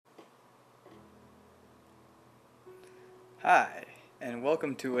Hi, and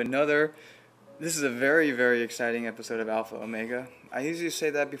welcome to another. This is a very exciting episode of Alpha Omega. I usually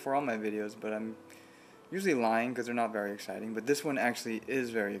say that before all my videos, but I'm usually lying because they're not very exciting. But this one actually is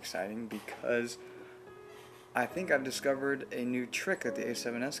very exciting because I think I've discovered a new trick that the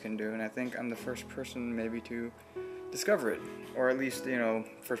A7S can do, and I think I'm the first person maybe to discover it, or at least,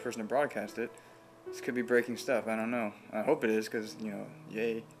 first person to broadcast it. This could be breaking stuff, I don't know. I hope it is because,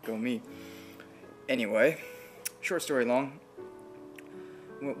 yay, go me. Anyway, short story long.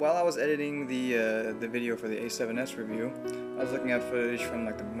 While I was editing the video for the A7S review, I was looking at footage from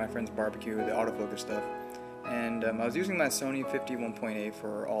my friend's barbecue, the autofocus stuff, and I was using my Sony 51.8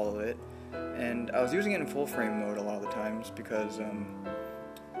 for all of it, and I was using it in full frame mode a lot of the times because,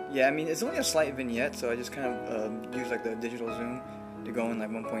 it's only a slight vignette, so I just kind of used the digital zoom to go in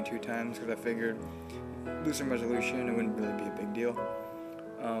 1.2 times because I figured loosen resolution, it wouldn't really be a big deal.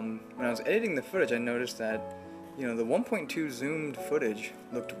 When I was editing the footage, I noticed that the 1.2 zoomed footage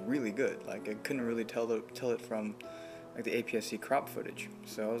looked really good. I couldn't really tell it from the APS-C crop footage.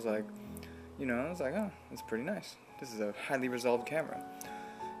 So I was like, oh, that's pretty nice. This is a highly resolved camera.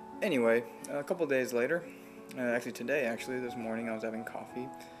 Anyway, a couple days later, this morning, I was having coffee,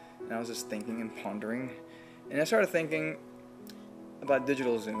 and I was just thinking and pondering, and I started thinking about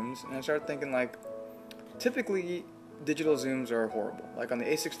digital zooms, and I started thinking typically digital zooms are horrible. On the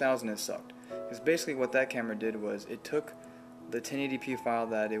A6000 it sucked. Because basically what that camera did was it took the 1080p file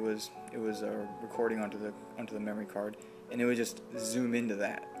that it was recording onto the memory card, and it would just zoom into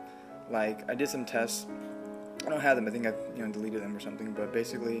that. I did some tests. I don't have them. I think I've deleted them or something. But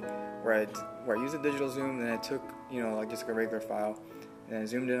basically, where I used a digital zoom, then I took just a regular file, and I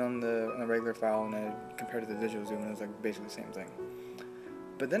zoomed in on the regular file, and I compared it to the digital zoom, and it was basically the same thing.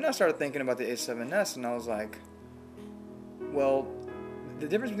 But then I started thinking about the A7S, and I was like, well, the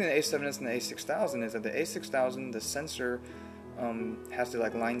difference between the A7S and the A6000 is that the A6000, the sensor has to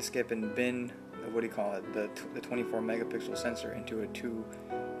line skip and bin the 24 megapixel sensor into a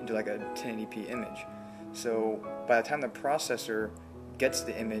 1080p image. So by the time the processor gets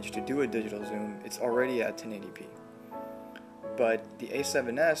the image to do a digital zoom, it's already at 1080p. But the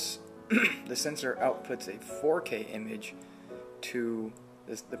A7S, the sensor outputs a 4K image to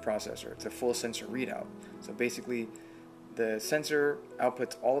the processor. It's a full sensor readout. So basically, the sensor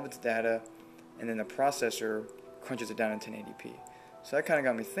outputs all of its data, and then the processor crunches it down in 1080p. So that kind of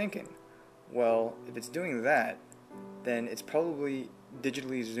got me thinking, well, if it's doing that, then it's probably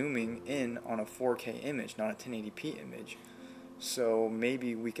digitally zooming in on a 4K image, not a 1080p image. So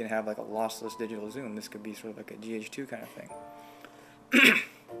maybe we can have a lossless digital zoom. This could be sort of a GH2 kind of thing.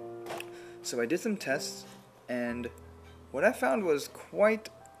 So I did some tests, and what I found was quite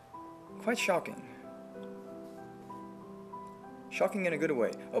shocking. Shocking in a good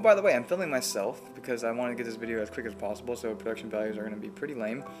way. Oh, by the way, I'm filming myself because I want to get this video as quick as possible, so production values are going to be pretty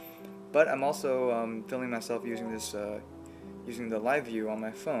lame. But I'm also filming myself using using the live view on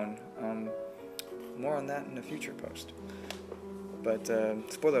my phone. More on that in a future post. But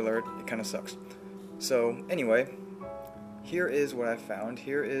spoiler alert, it kind of sucks. So anyway, here is what I found.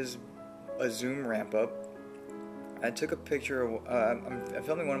 Here is a zoom ramp up. I took a picture of, I'm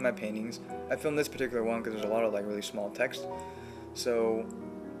filming one of my paintings. I filmed this particular one because there's a lot of really small text. So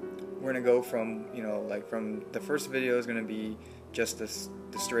we're gonna go from from the first video is gonna be just the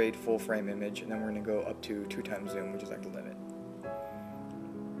straight full frame image, and then we're gonna go up to 2x zoom, which is the limit.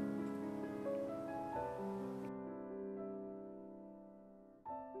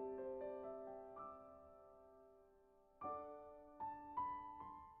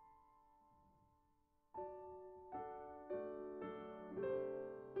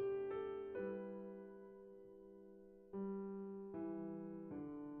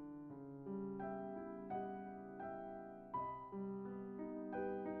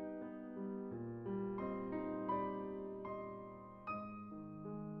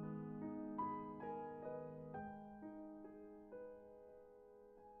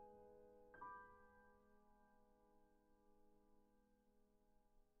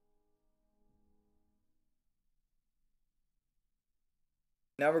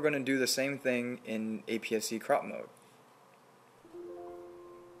 Now we're going to do the same thing in APS-C crop mode.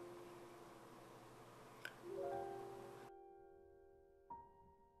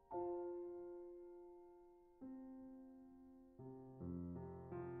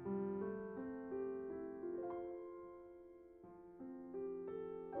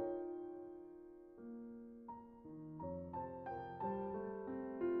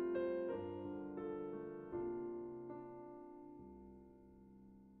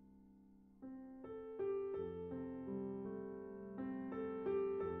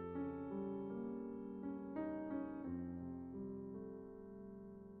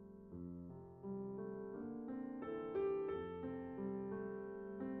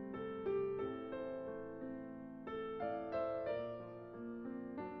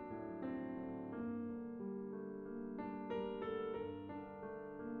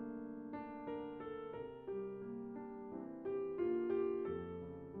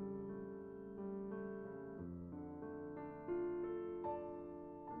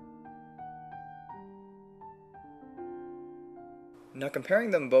 Now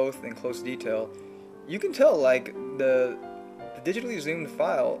comparing them both in close detail, you can tell like the digitally zoomed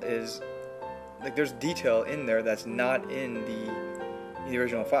file is like there's detail in there that's not in the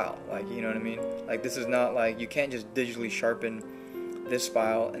original file. Like, you know what I mean? Like, this is not like you can't just digitally sharpen this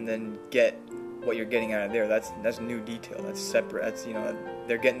file and then get what you're getting out of there. That's new detail. That's separate. That's, you know,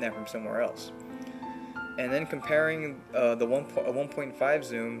 they're getting that from somewhere else. And then comparing the 1.5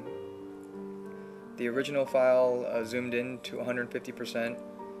 zoom, the original file zoomed in to 150%,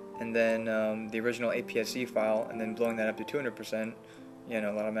 and then the original APS-C file, and then blowing that up to 200%. You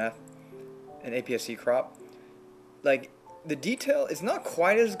know, a lot of math. An APS-C crop. Like, the detail is not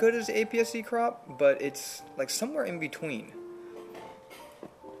quite as good as APS-C crop, but it's like somewhere in between.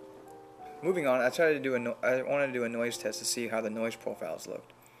 Moving on, I wanted to do a noise test to see how the noise profiles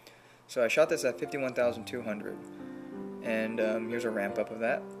looked. So I shot this at 51,200, and here's a ramp up of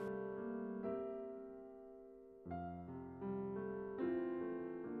that.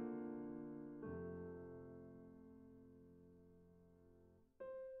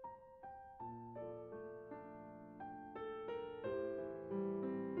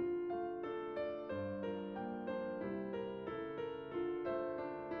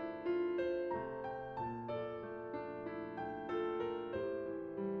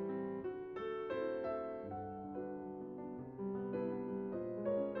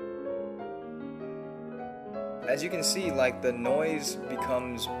 As you can see, like, the noise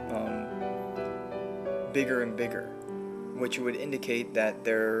becomes bigger and bigger, which would indicate that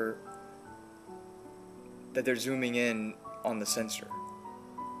they're zooming in on the sensor,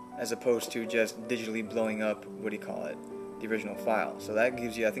 as opposed to just digitally blowing up, what do you call it, the original file. So that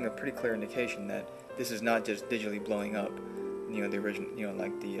gives you, I think, a pretty clear indication that this is not just digitally blowing up, you know, the original, you know,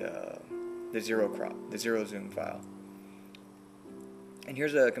 like the zero crop, the zero zoom file. And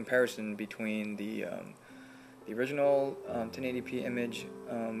here's a comparison between the original 1080p image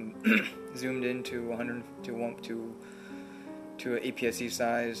zoomed into 100 to APS-C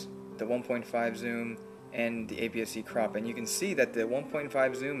size, the 1.5 zoom, and the APS-C crop. And you can see that the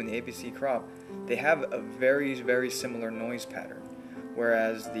 1.5 zoom and the APS-C crop, they have a very, very similar noise pattern,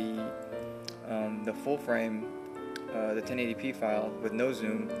 whereas the full frame, the 1080p file with no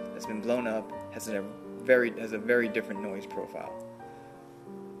zoom that's been blown up has a very different noise profile.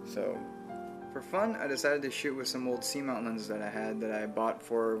 So, for fun, I decided to shoot with some old C-mount lenses that I had that I bought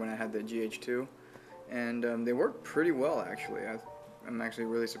for when I had the GH2, and they work pretty well, actually. I'm actually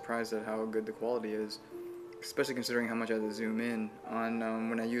really surprised at how good the quality is, especially considering how much I had to zoom in on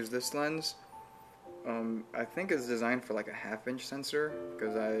when I use this lens. I think it's designed for like a 1/2-inch sensor,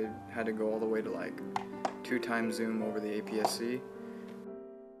 because I had to go all the way to like 2x zoom over the APS-C.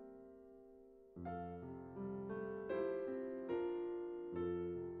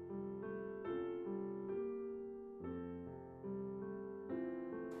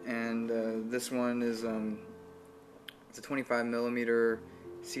 And this one is it's a 25mm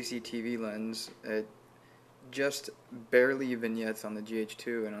CCTV lens. It just barely vignettes on the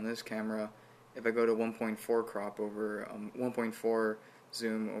GH2, and on this camera, if I go to 1.4 crop over 1.4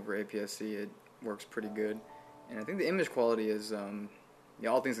 zoom over APS-C, it works pretty good. And I think the image quality is, yeah,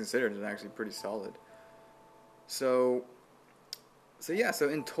 all things considered, is actually pretty solid. So yeah, so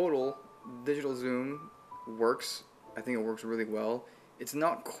in total, digital zoom works. I think it works really well. It's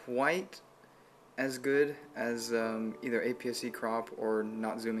not quite as good as either APS-C crop or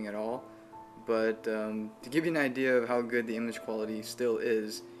not zooming at all, but to give you an idea of how good the image quality still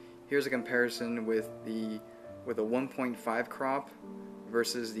is, here's a comparison with a 1.5 crop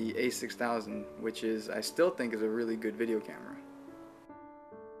versus the A6000, which is, I still think, is a really good video camera.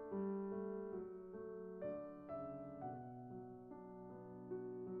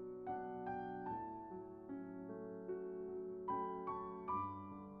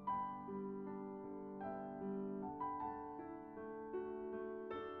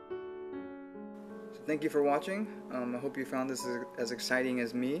 Thank you for watching. I hope you found this as exciting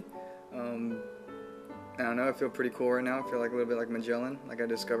as me. I don't know, I feel pretty cool right now. I feel like a little bit like Magellan, like I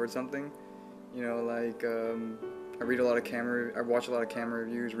discovered something. You know, like I watch a lot of camera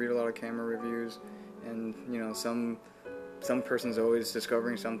reviews, read a lot of camera reviews, and you know, some person's always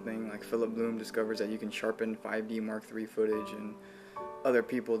discovering something. Like Philip Bloom discovers that you can sharpen 5D Mark III footage, and other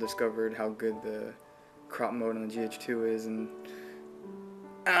people discovered how good the crop mode on the GH2 is, and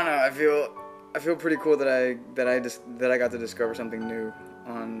I don't know, I feel pretty cool that I got to discover something new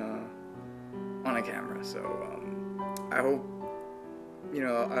on a camera. So I hope, you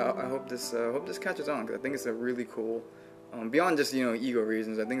know, I hope this catches on, because I think it's a really cool, beyond just, you know, ego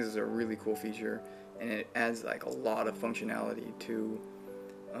reasons, I think this is a really cool feature, and it adds like a lot of functionality to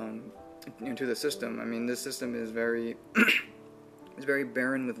into the system. I mean, this system is very is very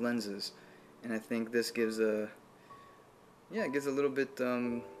barren with lenses, and I think this gives a it gives a little bit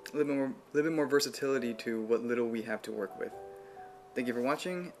more versatility to what little we have to work with. Thank you for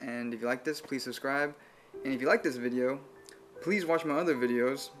watching, and if you like this, please subscribe. And if you like this video, please watch my other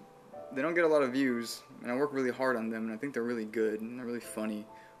videos. They don't get a lot of views, and I work really hard on them, and I think they're really good, and they're really funny,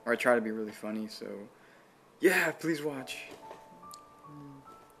 or I try to be really funny, so yeah, please watch.